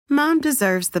Mom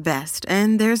deserves the best,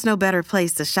 and there's no better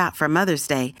place to shop for Mother's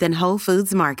Day than Whole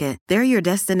Foods Market. They're your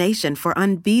destination for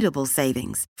unbeatable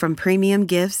savings, from premium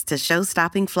gifts to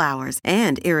show-stopping flowers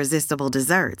and irresistible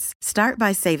desserts. Start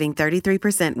by saving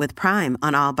 33% with Prime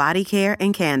on all body care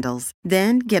and candles.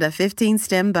 Then get a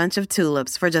 15-stem bunch of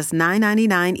tulips for just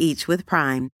 $9.99 each with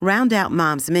Prime. Round out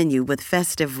Mom's menu with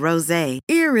festive rosé,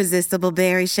 irresistible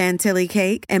berry chantilly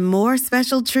cake, and more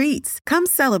special treats. Come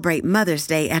celebrate Mother's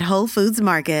Day at Whole Foods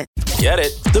Market. Get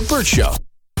it? The Burt Show.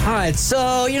 All right,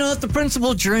 so, if the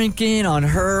principal drinking on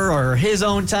her or his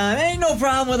own time, ain't no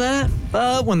problem with that.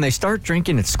 But when they start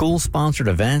drinking at school-sponsored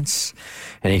events,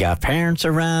 and you got parents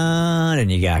around, and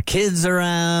you got kids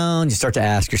around, you start to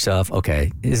ask yourself,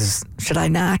 okay, should I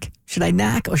knock? Should I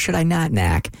knock or should I not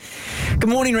knock? Good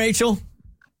morning, Rachel.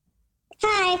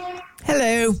 Hi.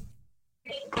 Hello.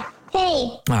 Hey.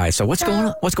 All right, so what's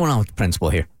going on with the principal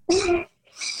here?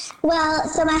 Well,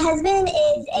 so my husband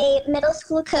is a middle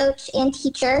school coach and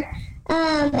teacher,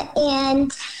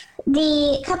 and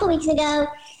a couple weeks ago,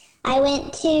 I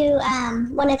went to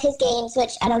one of his games,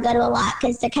 which I don't go to a lot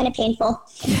because they're kind of painful,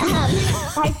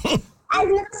 as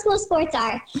middle school sports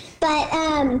are. But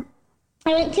I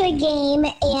went to a game,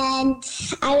 and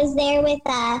I was there with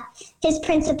his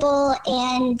principal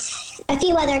and a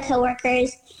few other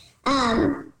coworkers.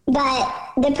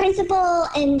 But the principal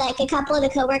and a couple of the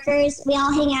coworkers, we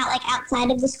all hang out outside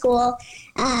of the school,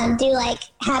 do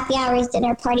happy hours,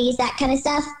 dinner parties, that kind of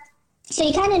stuff. So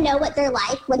you kind of know what they're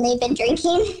like when they've been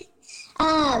drinking.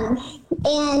 And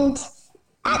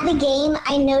at the game,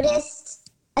 I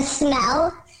noticed a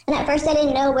smell, and at first I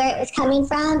didn't know where it was coming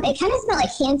from. It kind of smelled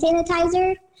like hand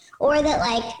sanitizer, or that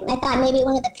I thought maybe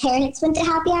one of the parents went to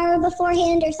happy hour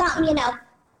beforehand or something,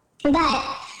 But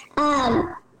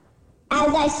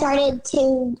as I started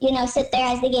to, sit there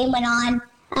as the game went on,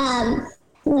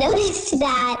 noticed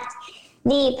that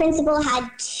the principal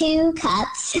had two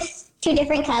cups, two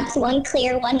different cups, one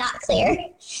clear, one not clear,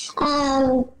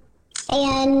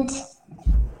 and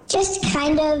just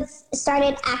kind of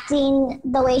started acting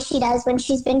the way she does when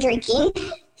she's been drinking.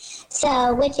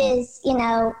 So, which is,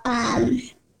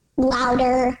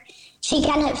 louder. She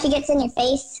gets in your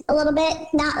face a little bit,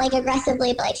 not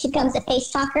aggressively, but she becomes a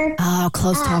face talker. Oh,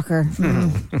 close talker.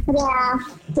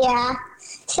 Yeah.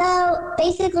 So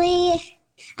basically,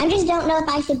 I just don't know if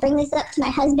I should bring this up to my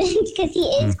husband because he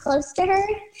is close to her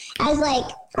as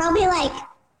probably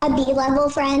a B-level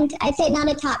friend. I'd say not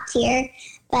a top tier,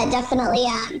 but definitely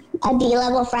a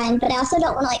B-level friend. But I also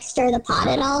don't want to stir the pot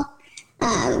at all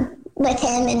with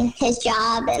him and his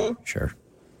job and sure.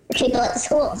 people at the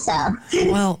school. So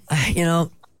well,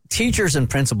 teachers and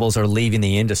principals are leaving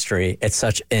the industry at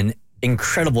such an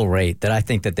incredible rate that I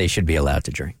think that they should be allowed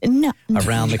to drink. No.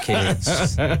 Around the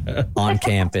kids, on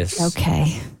campus.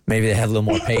 Okay. Maybe they have a little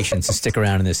more patience to stick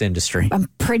around in this industry. I'm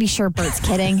pretty sure Bert's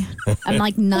kidding. I'm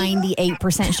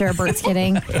 98% sure Bert's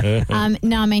kidding.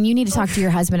 No, man, you need to talk to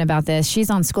your husband about this. She's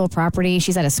on school property.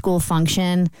 She's at a school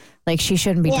function. She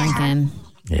shouldn't be drinking.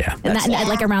 Yeah. And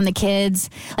that, around the kids.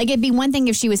 It'd be one thing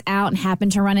if she was out and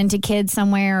happened to run into kids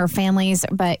somewhere or families,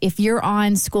 but if you're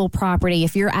on school property,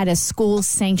 if you're at a school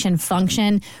sanctioned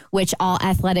function, which all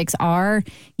athletics are,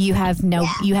 you have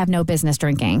no business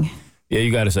drinking. Yeah,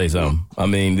 you got to say something. I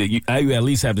mean, you at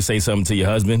least have to say something to your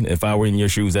husband. If I were in your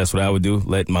shoes, that's what I would do.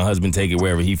 Let my husband take it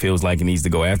wherever he feels like he needs to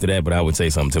go after that, but I would say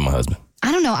something to my husband.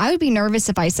 I don't know. I would be nervous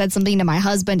if I said something to my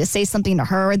husband to say something to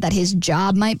her that his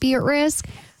job might be at risk.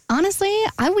 Honestly,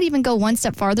 I would even go one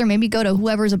step farther, maybe go to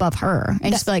whoever's above her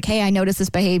and just be like, hey, I noticed this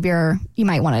behavior. You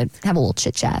might want to have a little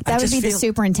chit chat. That would be the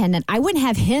superintendent. I wouldn't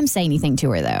have him say anything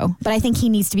to her, though. But I think he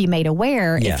needs to be made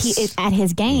aware if he is at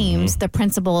his games, the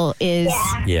principal is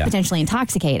potentially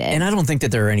intoxicated. And I don't think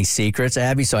that there are any secrets,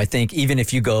 Abby. So I think even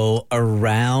if you go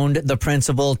around the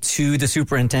principal to the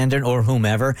superintendent or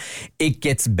whomever, it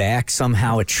gets back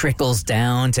somehow. It trickles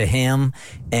down to him,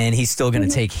 and he's still going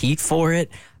to take heat for it.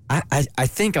 I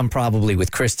think I'm probably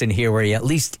with Kristen here where you at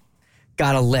least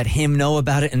got to let him know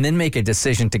about it and then make a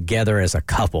decision together as a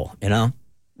couple,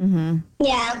 Mm-hmm.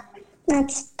 Yeah,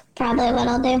 that's probably what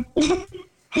I'll do.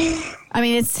 I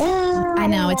mean, I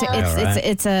know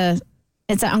it's an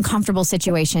uncomfortable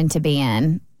situation to be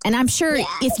in. And I'm sure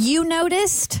if you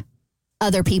noticed,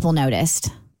 other people noticed.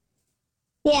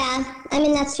 Yeah, I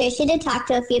mean, that's true. She did talk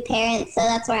to a few parents, so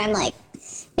that's where I'm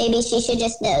maybe she should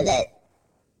just know that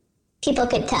people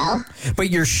could tell. But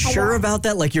you're sure about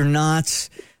that? You're not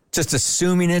just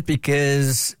assuming it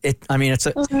because they're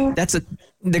going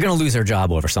to lose their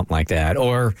job over something like that,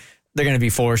 or they're going to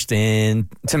be forced in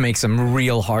to make some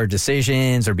real hard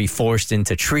decisions or be forced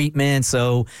into treatment.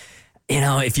 So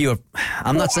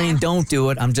I'm not saying don't do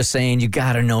it. I'm just saying you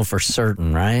got to know for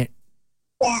certain, right?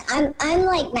 Yeah, I'm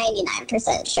like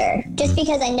 99% sure, just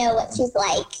because I know what she's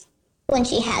like when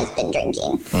she has been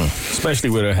drinking. Especially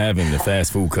with her having the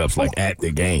fast food cups like at the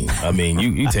game. I mean,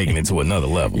 you taking it to another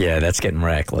level. Yeah, that's getting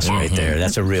reckless right there.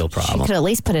 That's a real She problem. could at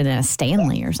least put it in a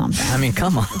Stanley or something. I mean,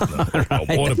 come on. A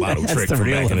water bottle trick from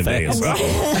back in the day. As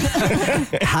well.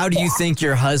 How do you think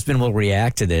your husband will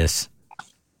react to this?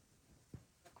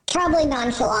 Probably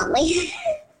nonchalantly.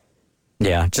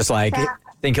 Yeah, just like,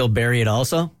 think he'll bury it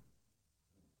also?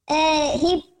 I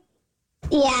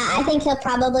think he'll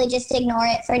probably just ignore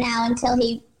it for now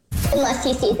unless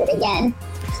he sees it again.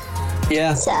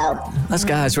 Yeah. So Us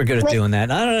guys, we're good at doing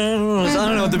that. I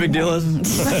don't know what the big deal is.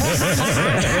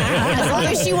 As long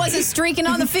as she wasn't streaking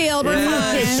on the field, we're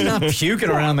fine. She's not puking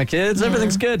around the kids.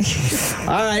 Everything's good.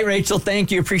 All right, Rachel,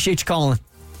 thank you. Appreciate you calling.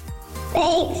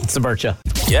 thanks. It's the Burt Show.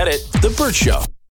 Get it? The Burt Show.